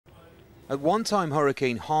At one time,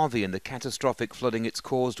 Hurricane Harvey and the catastrophic flooding it's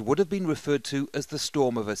caused would have been referred to as the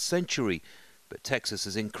storm of a century. But Texas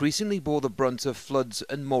has increasingly bore the brunt of floods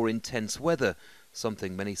and more intense weather,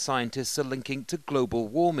 something many scientists are linking to global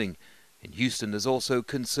warming. In Houston, there's also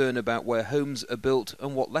concern about where homes are built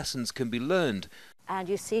and what lessons can be learned. And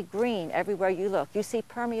you see green everywhere you look. You see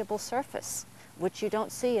permeable surface, which you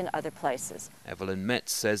don't see in other places. EVELYN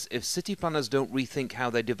says if city planners don't rethink how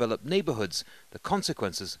they develop neighborhoods, the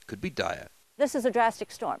consequences could be dire. This is a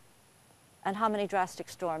drastic storm. And how many drastic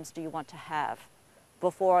storms do you want to have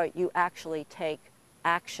before you actually take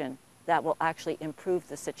action that will actually improve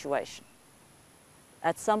the situation?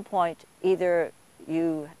 At some point, either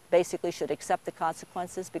you basically should accept the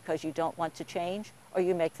consequences because you don't want to change, or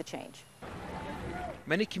you make the change.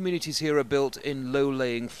 Many communities here are built in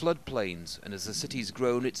low-lying floodplains, and as the city's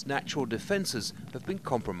grown, its natural defences have been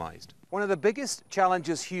compromised. One of the biggest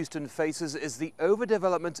challenges Houston faces is the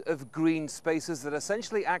overdevelopment of green spaces that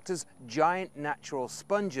essentially act as giant natural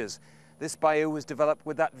sponges. This bayou was developed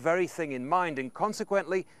with that very thing in mind, and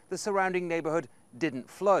consequently, the surrounding neighbourhood didn't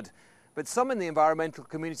flood. But some in the environmental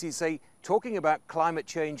community say talking about climate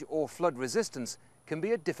change or flood resistance can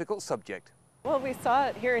be a difficult subject. Well, we saw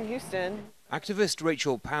it here in Houston. Activist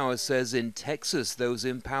Rachel Powers says in Texas, those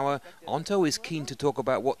in power aren't always keen to talk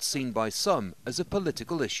about what's seen by some as a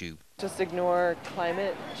political issue. Just ignore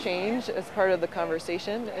climate change as part of the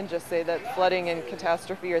conversation and just say that flooding and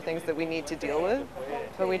catastrophe are things that we need to deal with,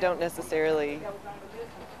 but we don't necessarily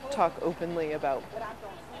talk openly about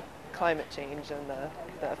climate change and the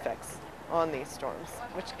effects on these storms,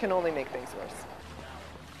 which can only make things worse.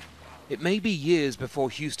 It may be years before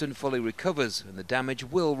Houston fully recovers, and the damage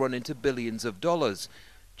will run into billions of dollars.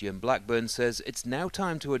 Jim Blackburn says it's now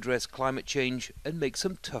time to address climate change and make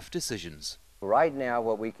some tough decisions. Right now,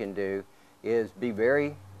 what we can do is be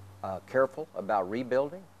very careful about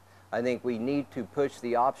rebuilding. I think we need to push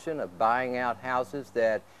the option of buying out houses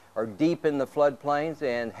that are deep in the floodplains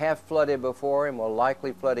and have flooded before and will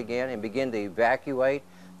likely flood again, and begin to evacuate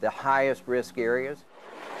the highest risk areas.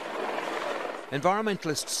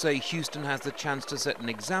 Environmentalists say Houston has the chance to set an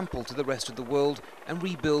example to the rest of the world and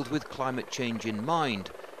rebuild with climate change in mind.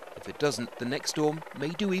 If it doesn't, the next storm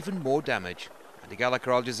may do even more damage.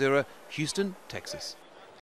 Gallacher, Jazeera, Houston, Texas.